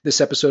This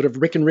episode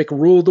of Rick and Rick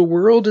Rule the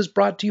World is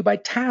brought to you by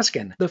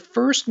Taskin, the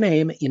first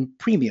name in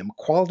premium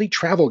quality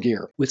travel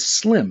gear, with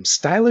slim,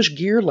 stylish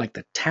gear like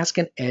the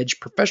Taskin Edge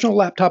professional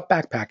laptop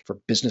backpack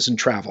for business and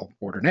travel.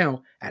 Order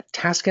now at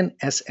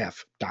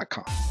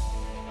TaskinSF.com.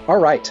 All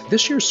right,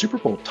 this year's Super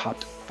Bowl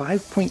topped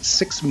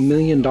 $5.6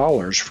 million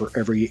for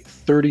every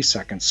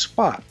 30-second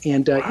spot.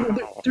 And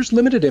there's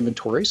limited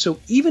inventory, so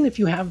even if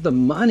you have the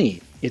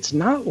money, it's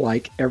not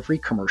like every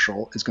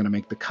commercial is going to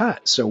make the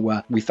cut.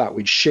 So we thought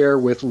we'd share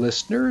with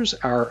listeners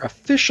our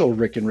official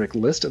Rick and Rick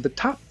list of the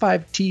top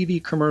 5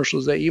 TV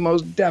commercials that you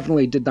most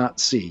definitely did not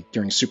see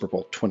during Super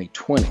Bowl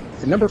 2020.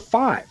 At number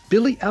 5,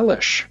 Billie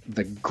Eilish,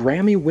 the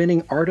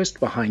Grammy-winning artist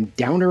behind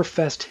Downer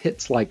Fest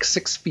hits like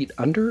 6 Feet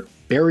Under,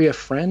 Bury a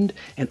Friend,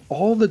 and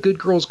All the Good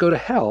Girls Go to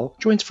Hell,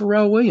 joins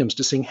Pharrell Williams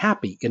to sing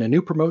Happy in a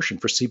new promotion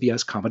for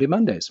CBS Comedy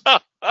Mondays.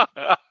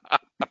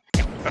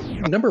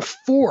 Number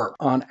 4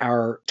 on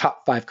our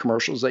top 5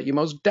 commercials that you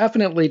most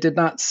definitely did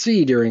not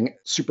see during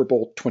Super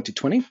Bowl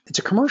 2020. It's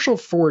a commercial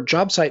for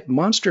job site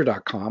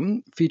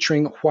Monster.com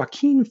featuring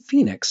Joaquin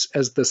Phoenix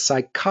as the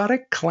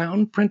psychotic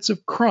clown prince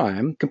of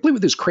crime, complete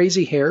with his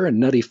crazy hair and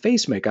nutty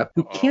face makeup,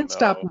 who can't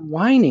stop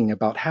whining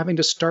about having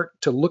to start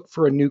to look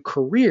for a new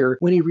career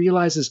when he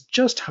realizes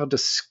just how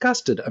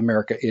disgusted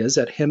America is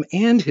at him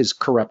and his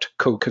corrupt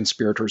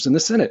co-conspirators in the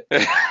Senate.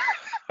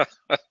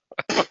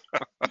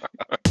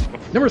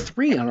 Number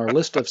 3 on our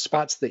list of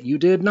spots that you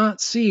did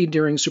not see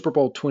during Super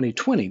Bowl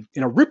 2020.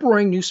 In a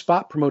rip-roaring new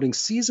spot promoting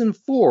Season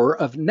 4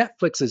 of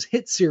Netflix's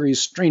hit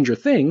series Stranger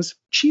Things,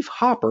 Chief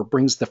Hopper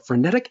brings the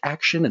frenetic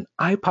action and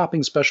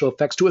eye-popping special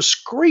effects to a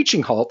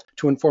screeching halt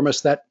to inform us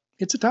that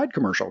it's a Tide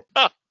commercial.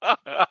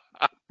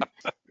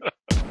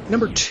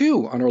 Number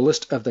 2 on our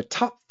list of the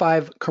top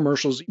 5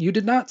 commercials you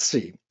did not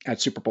see at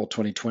Super Bowl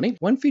 2020.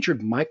 One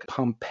featured Mike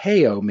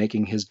Pompeo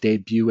making his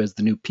debut as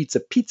the new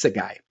pizza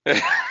guy.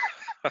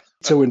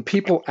 So when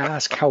people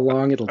ask how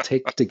long it'll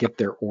take to get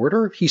their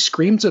order, he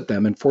screams at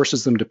them and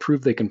forces them to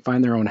prove they can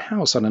find their own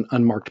house on an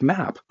unmarked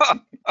map.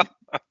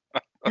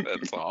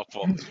 That's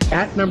awful.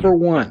 At number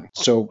 1,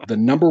 so the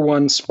number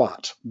 1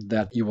 spot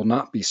that you will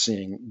not be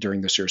seeing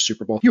during this year's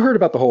Super Bowl. You heard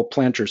about the whole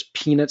Planters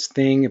Peanuts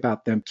thing,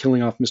 about them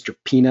killing off Mr.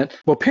 Peanut.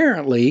 Well,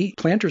 apparently,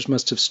 Planters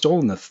must have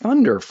stolen the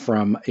thunder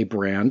from a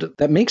brand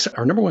that makes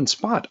our number 1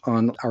 spot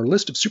on our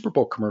list of Super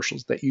Bowl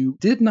commercials that you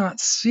did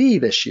not see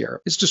this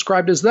year. It's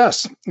described as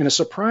thus: in a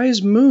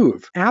surprise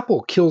move,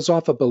 Apple kills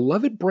off a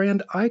beloved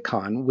brand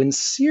icon when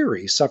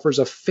Siri suffers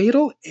a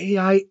fatal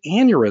AI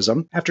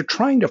aneurysm after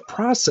trying to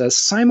process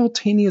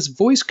simultaneous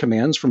voice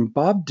commands from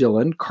Bob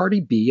Dylan, Cardi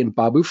B, and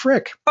Babu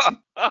Frick.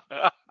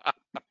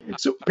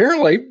 So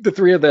apparently, the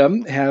 3 of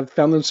them have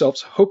found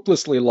themselves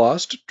hopelessly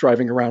lost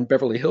driving around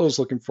Beverly Hills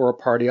looking for a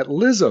party at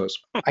Lizzo's.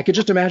 I could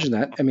just imagine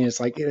that. I mean, it's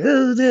like,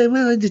 Topanga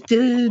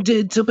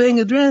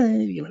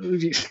Drive, you know.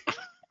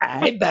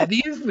 Hi,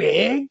 Bobby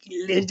Frick,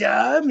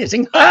 Lizzo,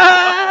 missing.